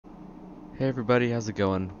Hey everybody, how's it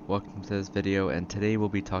going? Welcome to this video, and today we'll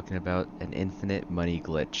be talking about an infinite money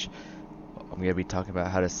glitch. I'm going to be talking about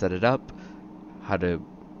how to set it up, how to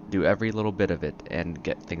do every little bit of it, and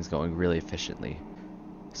get things going really efficiently.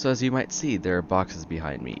 So as you might see, there are boxes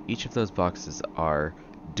behind me. Each of those boxes are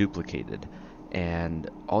duplicated, and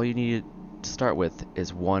all you need to start with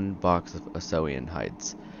is one box of Asoian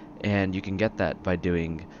hides. And you can get that by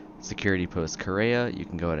doing security post Korea. You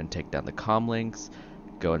can go ahead and take down the comm links,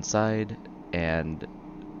 go inside, and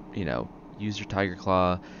use your tiger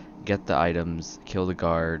claw, get the items, kill the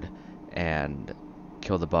guard, and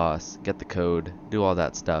kill the boss, get the code, do all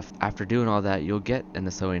that stuff. After doing all that, you'll get an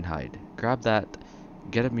Asoian hide. Grab that,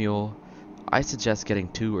 get a mule. I suggest getting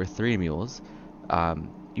 2 or 3 mules.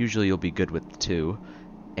 Usually you'll be good with 2,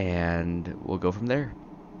 and we'll go from there.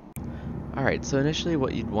 Alright, so initially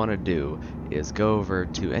what you'd want to do is go over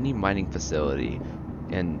to any mining facility,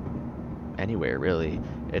 and anywhere really,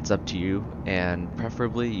 it's up to you, and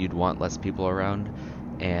preferably you'd want less people around,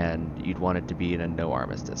 and you'd want it to be in a no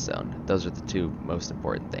armistice zone. Those are the 2 most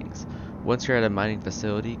important things. Once you're at a mining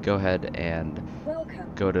facility, go ahead and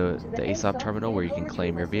go to the ASOP terminal where you can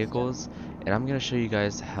claim your vehicles, and I'm going to show you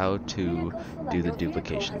guys how to do the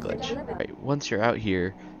duplication glitch. Right, once you're out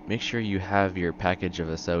here, make sure you have your package of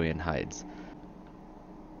Asoian hides.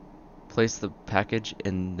 Place the package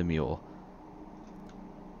in the mule.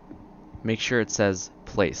 Make sure it says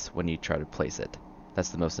place when you try to place it. That's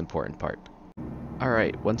the most important part.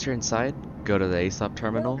 Alright, once you're inside, go to the ASOP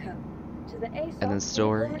terminal, and then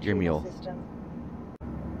store your mule.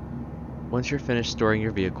 Once you're finished storing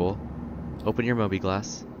your vehicle, open your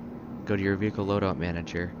Mobiglass, go to your vehicle loadout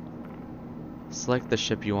manager, select the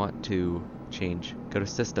ship you want to change, go to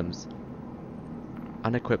systems,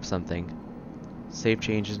 unequip something, save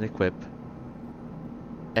changes and equip,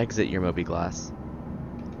 exit your Mobiglass,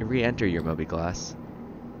 re-enter your Mobiglass,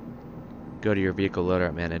 go to your vehicle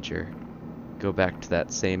loadout manager, go back to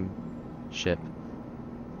that same ship,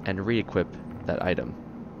 and re-equip that item,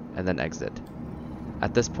 and then exit.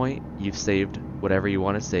 At this point, you've saved whatever you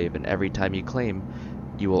want to save, and every time you claim,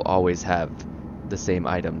 you will always have the same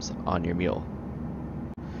items on your mule.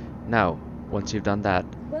 Now, once you've done that,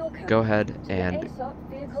 go ahead and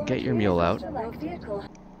get your mule out.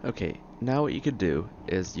 Okay, now what you could do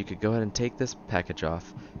is you could go ahead and take this package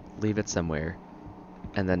off, leave it somewhere,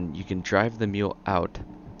 and then you can drive the mule out,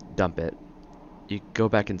 dump it, you go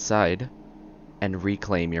back inside, and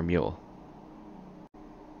reclaim your mule.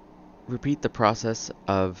 Repeat the process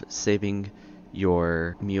of saving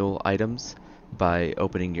your mule items by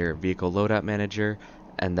opening your vehicle loadout manager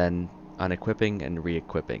and then unequipping and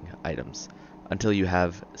re-equipping items until you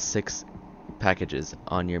have 6 packages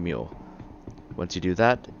on your mule. Once you do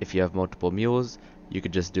that, if you have multiple mules, you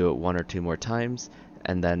could just do it 1 or 2 more times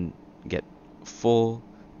and then get full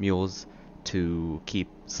mules to keep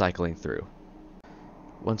cycling through.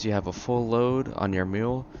 Once you have a full load on your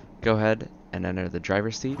mule, go ahead and enter the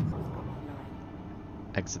driver's seat,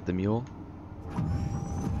 exit the mule,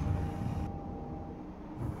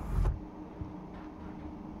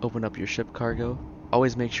 open up your ship cargo.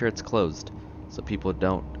 Always make sure it's closed so people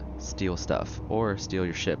don't steal stuff or steal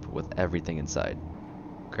your ship with everything inside.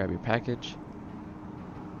 Grab your package,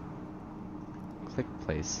 click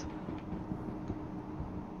place,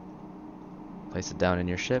 place it down in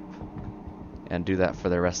your ship, and do that for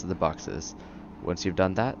the rest of the boxes. Once you've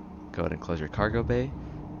done that, go ahead and close your cargo bay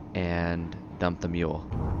and dump the mule.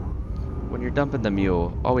 When you're dumping the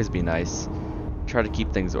mule, always be nice. Try to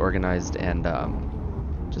keep things organized and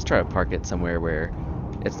just try to park it somewhere where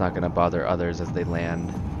it's not going to bother others as they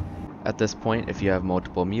land. At this point, if you have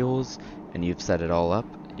multiple mules and you've set it all up,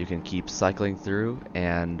 you can keep cycling through,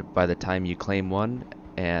 and by the time you claim one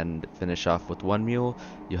and finish off with one mule,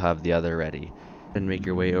 you'll have the other ready. And make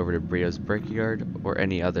your way over to Brio's Brickyard or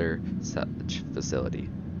any other salvage facility.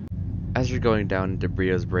 As you're going down into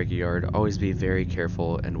Brio's Brickyard, always be very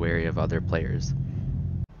careful and wary of other players.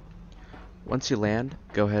 Once you land,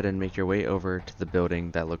 go ahead and make your way over to the building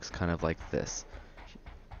that looks kind of like this.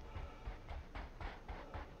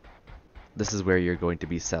 This is where you're going to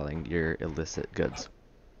be selling your illicit goods.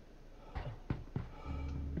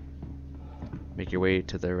 Make your way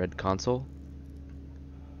to the red console.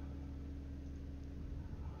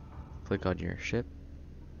 Click on your ship.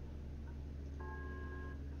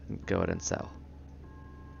 And go ahead and sell.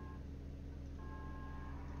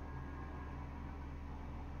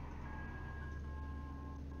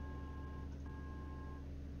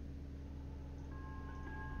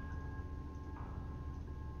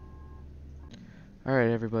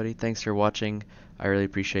 Alright everybody, thanks for watching. I really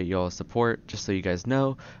appreciate y'all's support. Just so you guys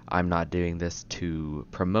know, I'm not doing this to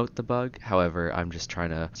promote the bug. However, I'm just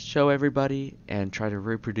trying to show everybody and try to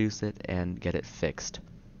reproduce it and get it fixed.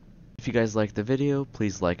 If you guys liked the video,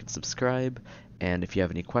 please like and subscribe. And if you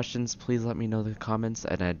have any questions, please let me know in the comments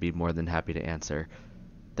and I'd be more than happy to answer.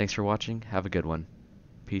 Thanks for watching. Have a good one.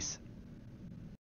 Peace.